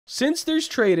since there's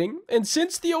trading, and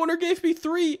since the owner gave me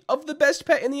 3 of the best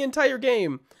pet in the entire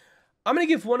game, I'm going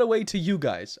to give one away to you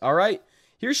guys, alright?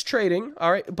 Here's trading,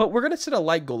 alright? But we're going to set a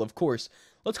like goal, of course.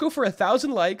 Let's go for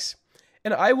 1,000 likes,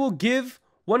 and I will give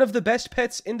one of the best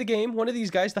pets in the game, one of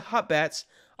these guys, the hot bats.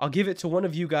 I'll give it to one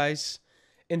of you guys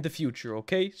in the future,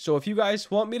 okay? So if you guys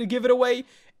want me to give it away,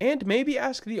 and maybe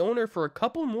ask the owner for a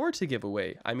couple more to give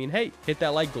away, I mean, hey, hit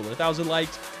that like goal. 1,000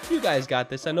 likes. You guys got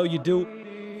this. I know you do.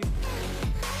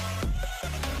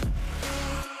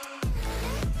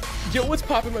 Yo, what's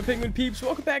poppin', my penguin peeps?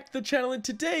 Welcome back to the channel, and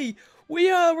today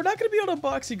we're not gonna be on a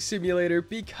boxing simulator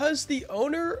because the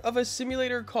owner of a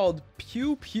simulator called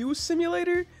Pew Pew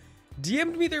Simulator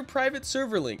DM'd me their private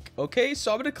server link. Okay,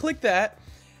 so I'm gonna click that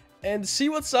and see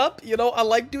what's up. You know, I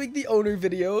like doing the owner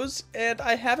videos, and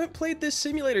I haven't played this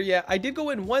simulator yet. I did go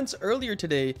in once earlier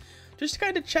today just to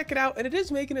kind of check it out, and it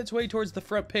is making its way towards the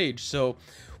front page, so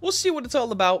we'll see what it's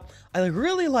all about. I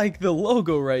really like the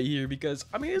logo right here because,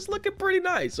 I mean, it's looking pretty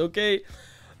nice, okay?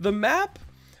 The map,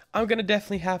 I'm gonna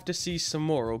definitely have to see some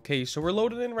more, okay? So we're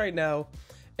loading in right now,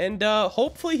 and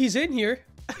hopefully he's in here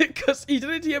because he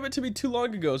didn't DM it to me too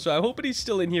long ago, so I'm hoping he's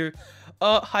still in here.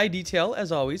 High detail,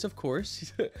 as always, of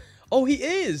course. Oh, he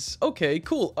is! Okay,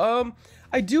 cool.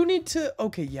 I do need to...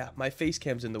 Okay, yeah, my face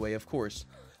cam's in the way, of course.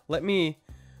 Let me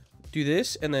do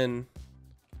this, and then...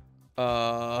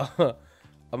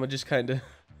 I'm gonna just kind of...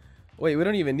 Wait, we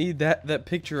don't even need that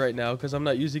picture right now, because I'm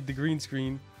not using the green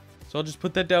screen. So I'll just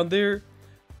put that down there.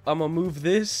 I'm gonna move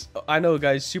this. I know,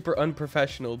 guys, super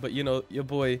unprofessional, but, you know, your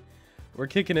boy, we're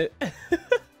kicking it.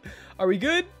 Are we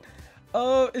good?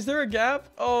 Is there a gap?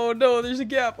 Oh, no, there's a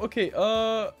gap. Okay,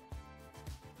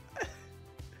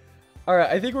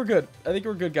 Alright, I think we're good. I think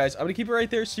we're good, guys. I'm gonna keep it right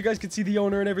there so you guys can see the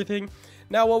owner and everything.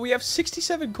 Now, while we have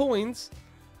 67 coins,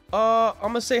 I'm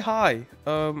gonna say hi.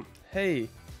 Hey.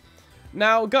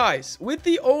 Now, guys, with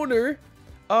the owner,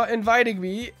 inviting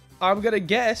me, I'm gonna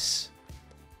guess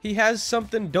he has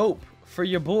something dope for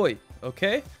your boy,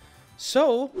 okay?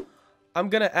 So, I'm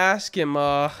gonna ask him,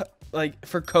 like,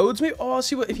 for codes, maybe? Oh, I'll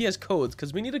see if he has codes,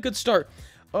 because we need a good start.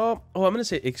 Oh, I'm gonna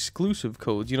say exclusive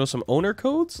codes. You know, some owner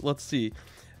codes? Let's see.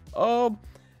 What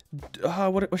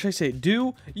should I say?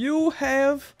 Do you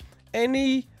have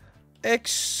any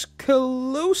exclusive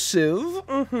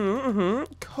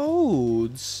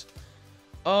codes?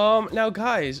 Now,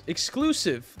 guys,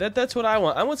 exclusive. That's what I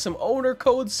want. I want some owner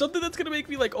codes, something that's gonna make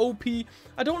me, like, OP.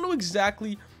 I don't know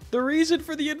exactly the reason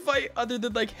for the invite other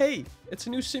than, like, hey, it's a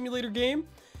new simulator game,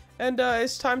 and,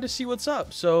 it's time to see what's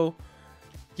up. So,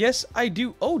 yes, I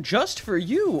do. Oh, just for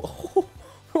you.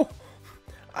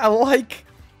 I like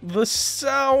the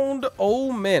sound.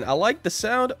 Oh, man. I like the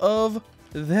sound of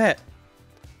that.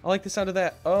 I like the sound of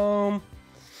that.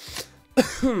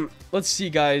 Let's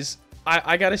see, guys.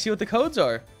 I gotta see what the codes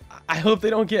are. I hope they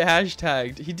don't get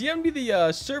hashtagged. He DM'd me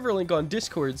the server link on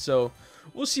Discord, so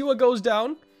we'll see what goes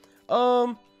down.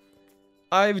 I've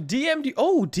DM'd you.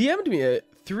 Oh, DM'd me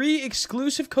 3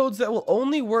 exclusive codes that will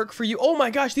only work for you. Oh my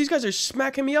gosh, these guys are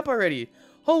smacking me up already.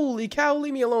 Holy cow,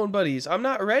 leave me alone, buddies. I'm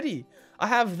not ready. I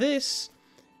have this,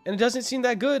 and it doesn't seem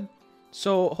that good.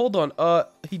 So, hold on.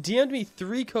 He DM'd me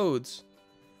 3 codes.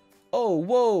 Oh,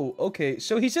 whoa. Okay,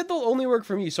 so he said they'll only work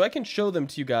for me, so I can show them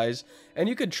to you guys. And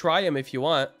you could try them if you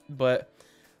want, but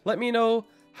let me know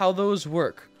how those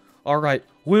work. Alright,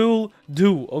 will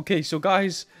do. Okay, so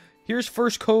guys, here's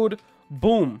first code.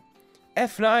 Boom.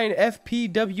 F9,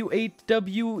 FPW8,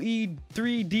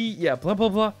 WE3D. Yeah, blah, blah,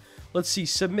 blah. Let's see.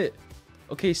 Submit.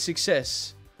 Okay,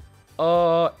 success.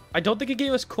 I don't think it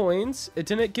gave us coins. It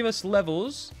didn't give us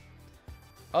levels.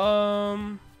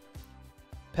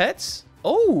 Pets?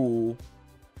 Oh,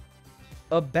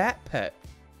 a bat pet.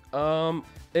 And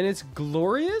it's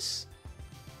glorious.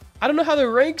 I don't know how the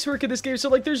ranks work in this game, so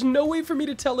like there's no way for me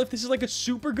to tell if this is like a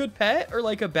super good pet or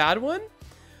like a bad one.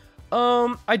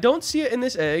 I don't see it in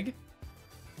this egg.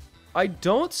 I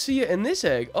don't see it in this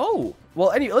egg. Oh, well,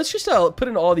 anyway, let's just put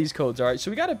in all these codes. All right, so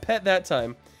we got a pet that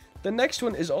time. The next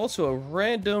one is also a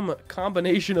random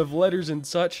combination of letters and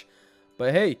such.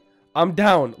 But hey, I'm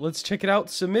down. Let's check it out.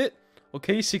 Submit.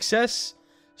 Okay, success.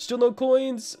 Still no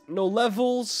coins, no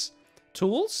levels.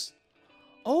 Tools?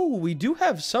 Oh, we do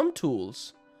have some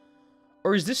tools.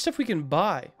 Or is this stuff we can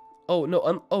buy? Oh,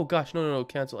 no, oh gosh, no,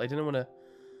 cancel. I didn't want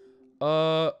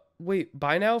to... wait,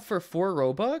 buy now for 4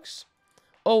 Robux?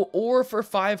 Oh, or for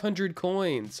 500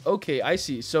 coins. Okay, I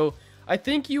see. So, I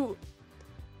think you...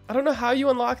 I don't know how you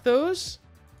unlock those.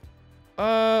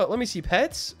 Let me see.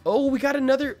 Pets? Oh, we got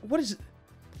another... What is it?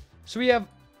 So, we have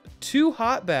 2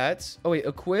 hot bats. Oh, wait.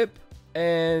 Equip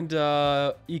and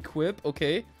equip.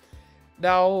 Okay.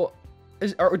 Now,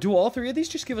 do all 3 of these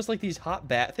just give us, like, these hot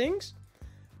bat things?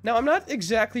 Now, I'm not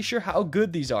exactly sure how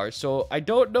good these are, so I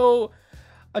don't know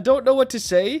what to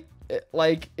say,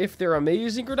 like, if they're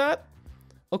amazing or not.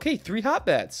 Okay, 3 hot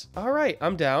bats. All right,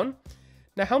 I'm down.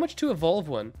 Now, how much to evolve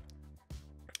one?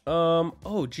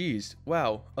 Oh, geez.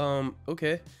 Wow.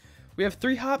 Okay. We have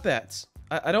 3 hot bats.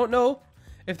 I don't know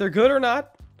if they're good or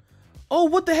not. Oh,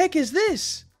 what the heck is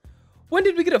this? When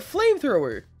did we get a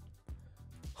flamethrower?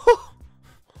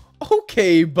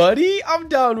 Okay, buddy. I'm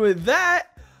down with that.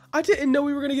 I didn't know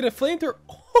we were going to get a flamethrower.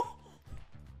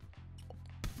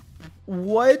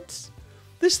 What?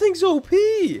 This thing's OP.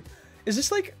 Is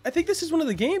this like... I think this is one of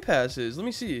the game passes. Let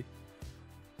me see.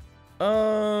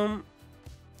 Flamethrower.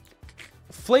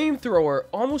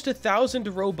 Almost 1,000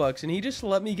 Robux. And he just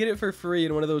let me get it for free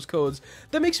in one of those codes.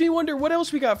 That makes me wonder what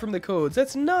else we got from the codes.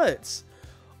 That's nuts.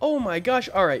 Oh my gosh.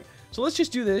 All right. So let's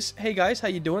just do this. Hey guys, how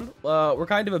you doing? We're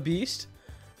kind of a beast.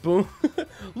 Boom.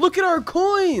 Look at our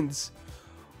coins.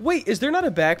 Wait, is there not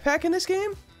a backpack in this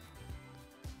game?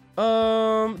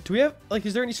 Do we have, like,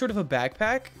 is there any sort of a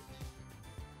backpack?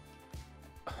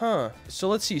 Huh. So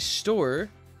let's see. Store.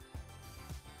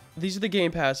 These are the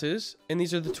game passes, and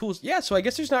these are the tools. Yeah, so I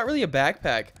guess there's not really a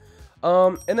backpack.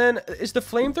 And then, is the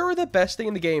flamethrower the best thing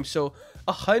in the game? So,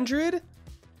 100,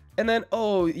 and then,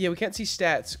 oh, yeah, we can't see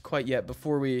stats quite yet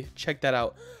before we check that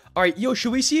out. All right, yo,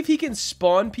 should we see if he can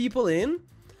spawn people in?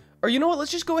 Or you know what?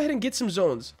 Let's just go ahead and get some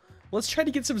zones. Let's try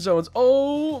to get some zones.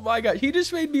 Oh my god, he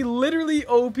just made me literally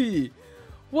OP.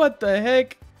 What the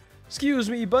heck? Excuse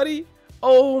me, buddy.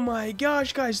 Oh my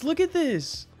gosh, guys, look at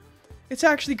this. It's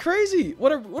actually crazy.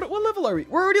 What level are we?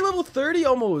 We're already level 30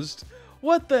 almost.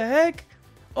 What the heck?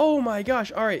 Oh my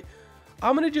gosh. All right.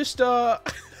 I'm gonna just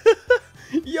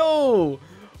yo,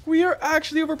 we are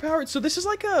actually overpowered. So this is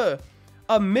like a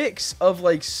mix of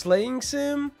like slaying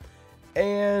sim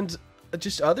and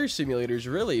just other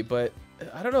simulators, really. But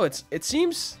I don't know. It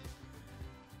seems.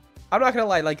 I'm not gonna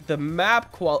lie. Like the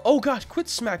map quality. Oh gosh, quit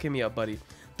smacking me up, buddy.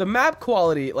 The map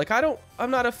quality. Like I'm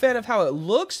not a fan of how it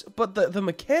looks, but the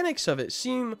mechanics of it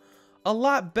seem a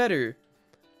lot better.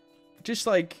 Just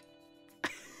like.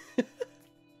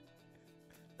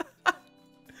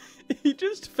 He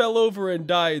just fell over and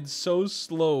died so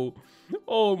slow.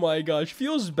 Oh my gosh,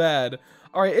 feels bad.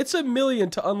 All right, it's 1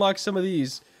 million to unlock some of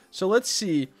these. So let's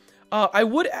see. I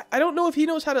don't know if he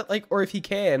knows how to, like, or if he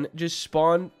can just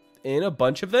spawn in a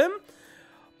bunch of them.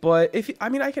 But I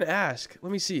mean, I can ask.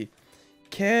 Let me see.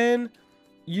 Can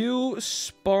you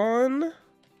spawn?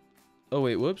 Oh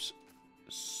wait, whoops.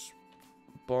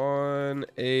 Spawn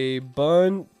a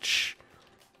bunch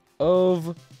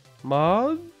of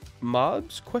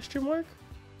mobs? Question mark.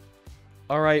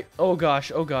 All right. Oh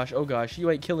gosh. Oh gosh. Oh gosh. You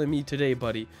ain't killing me today,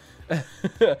 buddy.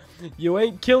 You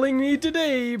ain't killing me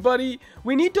today, buddy.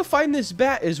 We need to find this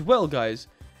bat as well, guys.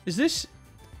 Is this...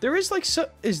 There is like...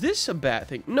 Is this a bat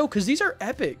thing? No, because these are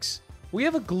epics. We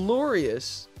have a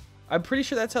glorious... I'm pretty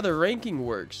sure that's how the ranking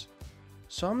works.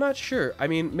 So I'm not sure. I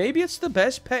mean, maybe it's the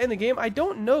best pet in the game. I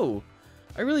don't know.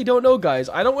 I really don't know, guys.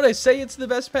 I don't want to say it's the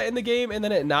best pet in the game and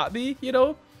then it not be, you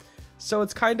know? So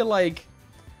it's kind of like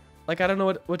I don't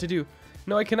know what to do.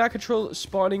 No, I cannot control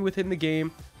spawning within the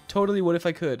game. Totally would if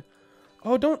I could.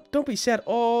 Oh, don't be sad.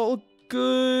 All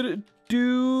good,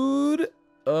 dude.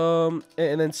 And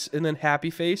then happy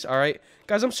face. All right,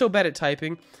 guys, I'm so bad at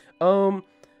typing.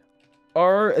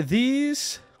 Are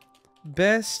these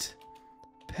best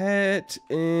pet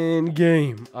in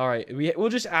game? All right, we'll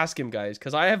just ask him, guys,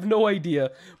 because I have no idea.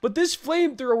 But this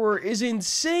flamethrower is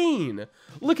insane.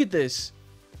 Look at this.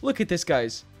 Look at this,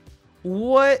 guys.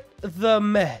 What the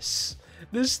mess?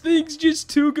 This thing's just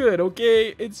too good,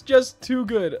 okay? It's just too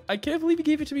good. I can't believe he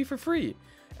gave it to me for free.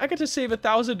 I got to save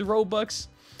 1,000 Robux.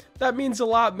 That means a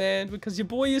lot, man, because your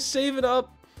boy is saving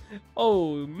up.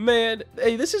 Oh, man.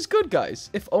 Hey, this is good, guys.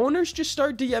 If owners just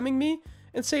start DMing me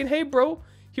and saying, hey, bro,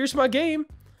 here's my game.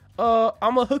 I'm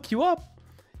gonna hook you up.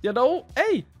 You know,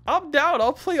 hey, I'm down.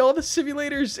 I'll play all the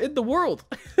simulators in the world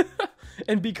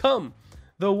and become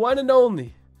the one and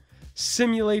only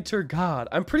simulator god.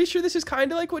 I'm pretty sure this is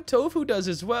kind of like what Tofu does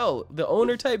as well. The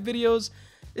owner type videos.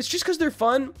 It's just because they're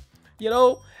fun, you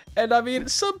know? And I mean,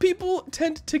 some people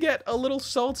tend to get a little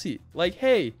salty. Like,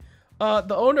 hey,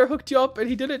 the owner hooked you up and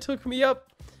he didn't hook me up.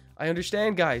 I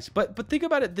understand, guys. But think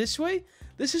about it this way.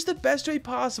 This is the best way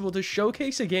possible to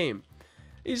showcase a game.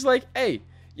 He's like, hey,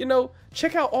 you know,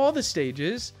 check out all the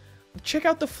stages. Check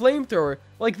out the flamethrower.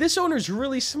 Like, this owner's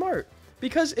really smart.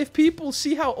 Because if people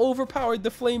see how overpowered the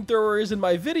flamethrower is in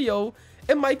my video,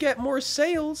 it might get more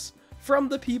sales from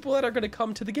the people that are going to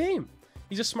come to the game.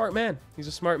 He's a smart man. He's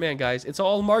a smart man, guys. It's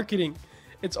all marketing.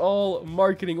 It's all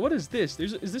marketing. What is this?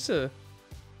 Is this a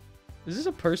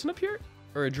person up here?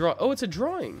 Or a draw? Oh, it's a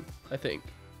drawing, I think.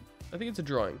 I think it's a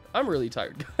drawing. I'm really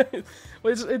tired, guys.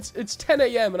 Well, it's 10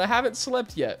 a.m. and I haven't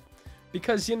slept yet.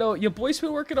 Because, you know, your boy's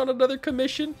been working on another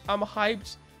commission. I'm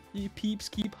hyped. You peeps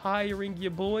keep hiring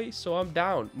your boy, so I'm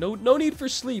down. No need for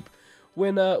sleep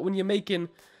when you're making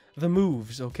the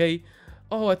moves, okay?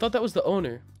 Oh, I thought that was the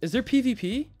owner. Is there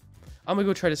PvP? I'm gonna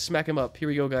go try to smack him up. Here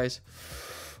we go, guys.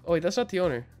 Oh, wait, that's not the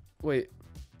owner. Wait.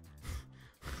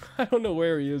 I don't know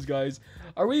where he is, guys.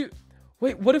 Are we...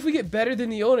 Wait, what if we get better than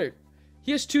the owner?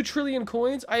 He has 2 trillion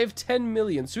coins. I have 10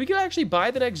 million. So we can actually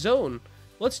buy the next zone.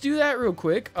 Let's do that real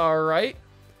quick. All right.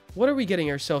 What are we getting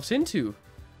ourselves into?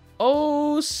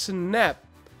 Oh, snap.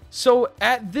 So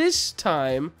at this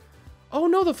time... Oh,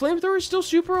 no, the flamethrower is still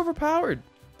super overpowered.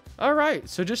 All right.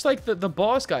 So just like the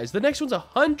boss, guys. The next one's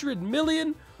 100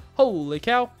 million. Holy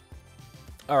cow.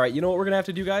 All right. You know what we're going to have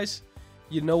to do, guys?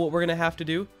 You know what we're going to have to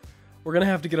do? We're going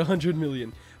to have to get 100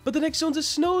 million. But the next zone's a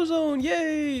snow zone.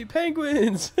 Yay.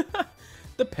 Penguins.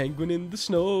 The penguin in the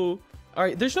snow. All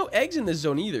right. There's no eggs in this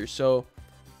zone either. So...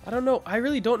 I don't know. I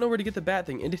really don't know where to get the bat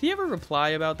thing. And did he ever reply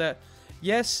about that?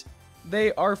 Yes,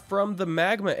 they are from the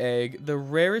magma egg, the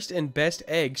rarest and best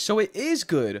egg. So it is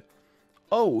good.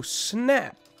 Oh,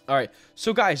 snap. All right.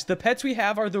 So, guys, the pets we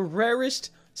have are the rarest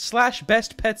 /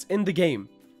 best pets in the game.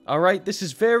 All right. This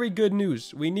is very good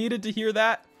news. We needed to hear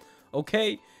that.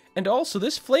 Okay. And also,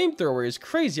 this flamethrower is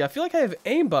crazy. I feel like I have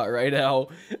aimbot right now.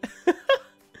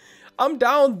 I'm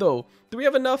down, though. Do we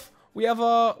have enough? We have,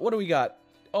 what do we got?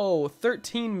 Oh,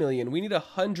 13 million. We need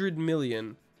 100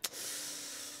 million.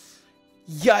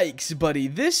 Yikes, buddy.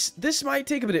 This might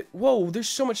take a bit. Whoa, there's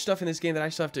so much stuff in this game that I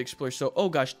still have to explore. So, oh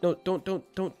gosh, no,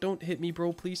 don't hit me,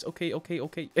 bro, please. Okay.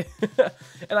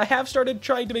 And I have started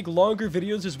trying to make longer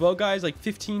videos as well, guys, like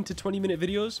 15 to 20-minute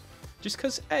videos. Just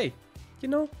because, hey, you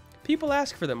know, people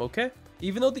ask for them, okay?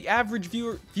 Even though the average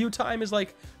view time is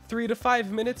like 3 to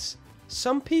 5 minutes,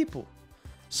 some people,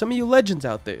 some of you legends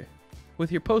out there,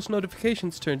 with your post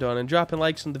notifications turned on and dropping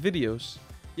likes on the videos.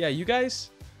 Yeah, you guys,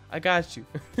 I got you.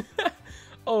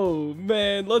 Oh,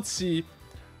 man, let's see.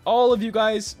 All of you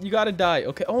guys, you gotta die.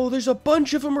 Okay, oh, there's a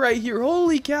bunch of them right here.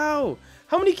 Holy cow.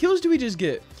 How many kills do we just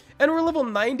get? And we're level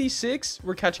 96.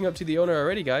 We're catching up to the owner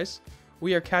already, guys.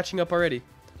 We are catching up already.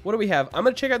 What do we have? I'm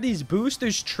gonna check out these boosts.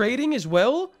 There's trading as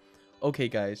well. Okay,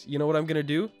 guys, you know what I'm gonna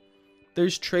do?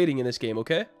 There's trading in this game,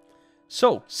 okay?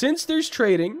 So, since there's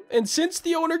trading, and since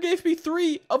the owner gave me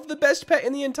 3 of the best pet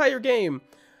in the entire game,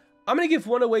 I'm going to give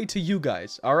 1 away to you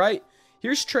guys, alright?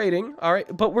 Here's trading,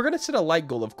 alright? But we're going to set a like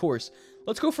goal, of course.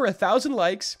 Let's go for 1,000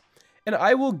 likes, and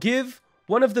I will give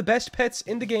one of the best pets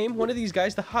in the game, one of these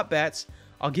guys, the hot bats.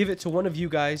 I'll give it to one of you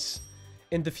guys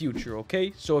in the future,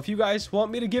 okay? So if you guys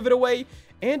want me to give it away,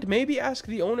 and maybe ask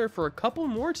the owner for a couple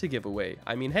more to give away.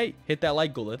 I mean, hey, hit that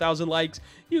like goal, 1,000 likes.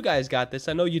 You guys got this,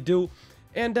 I know you do.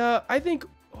 And, I think,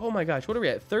 oh my gosh, what are we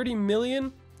at? 30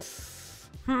 million?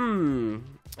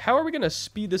 How are we going to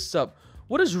speed this up?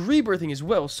 What is rebirthing as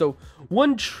well? So,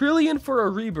 1 trillion for a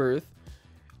rebirth.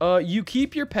 You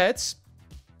keep your pets,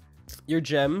 your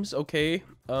gems, okay.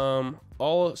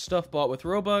 All stuff bought with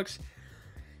Robux.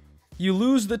 You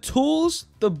lose the tools,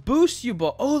 the boosts you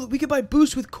bought. Oh, we could buy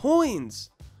boosts with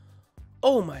coins.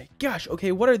 Oh my gosh.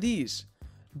 Okay, what are these?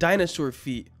 Dinosaur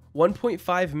feet,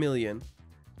 1.5 million.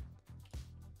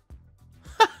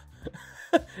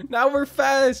 Now we're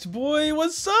fast, boy.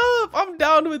 What's up? I'm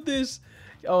down with this.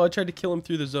 Oh, I tried to kill him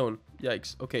through the zone.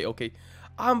 Yikes. Okay.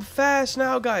 I'm fast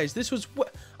now, guys. This was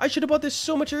what I should have bought this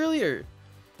so much earlier.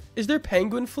 Is there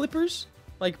penguin flippers?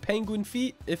 Like penguin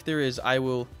feet? If there is, I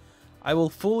will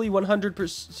fully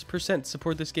 100%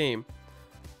 support this game.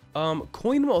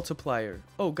 Coin multiplier.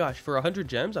 Oh gosh, for 100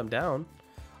 gems, I'm down.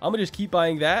 I'm gonna just keep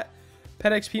buying that.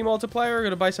 Pet XP multiplier, we're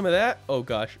gonna buy some of that. Oh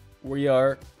gosh,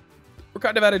 we're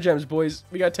kind of out of gems, boys.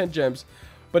 We got 10 gems.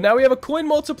 But now we have a coin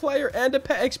multiplier and a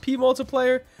pet XP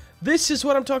multiplier. This is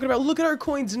what I'm talking about. Look at our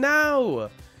coins now.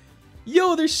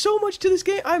 Yo, there's so much to this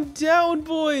game. I'm down,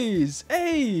 boys.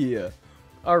 Hey.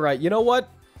 All right, you know what?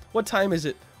 What time is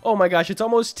it? Oh my gosh, it's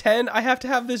almost 10. I have to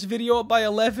have this video up by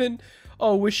 11.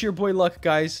 Oh, wish your boy luck,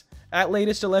 guys. At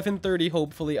latest 11:30,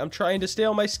 hopefully. I'm trying to stay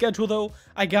on my schedule, though.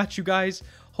 I got you guys.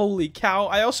 Holy cow.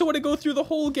 I also want to go through the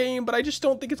whole game, but I just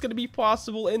don't think it's going to be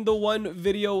possible in the one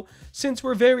video since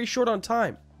we're very short on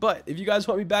time. But if you guys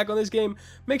want me back on this game,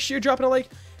 make sure you're dropping a like.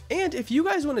 And if you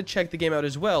guys want to check the game out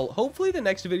as well, hopefully the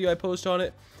next video I post on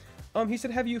it, he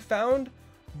said, have you found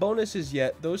bonuses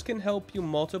yet? Those can help you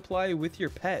multiply with your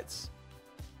pets.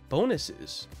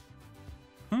 Bonuses?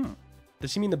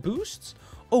 Does he mean the boosts?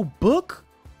 Oh, book?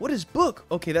 What is book?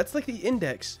 Okay, that's like the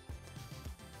index.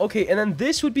 Okay, and then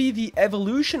this would be the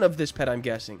evolution of this pet, I'm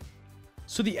guessing.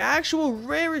 So the actual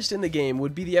rarest in the game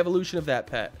would be the evolution of that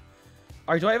pet.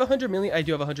 All right, do I have 100 million? I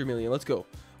do have 100 million. Let's go.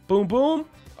 Boom, boom.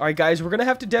 All right, guys, we're going to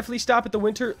have to definitely stop at the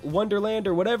Winter Wonderland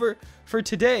or whatever for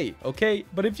today, okay?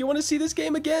 But if you want to see this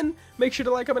game again, make sure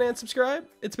to like, comment, and subscribe.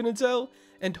 It's been Intel,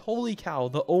 and holy cow,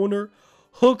 the owner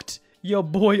hooked your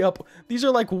boy up. These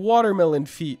are like watermelon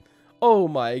feet. Oh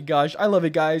my gosh, I love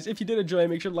it, guys. If you did enjoy,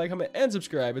 make sure to like, comment, and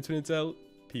subscribe. It's been Intel.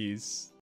 Peace.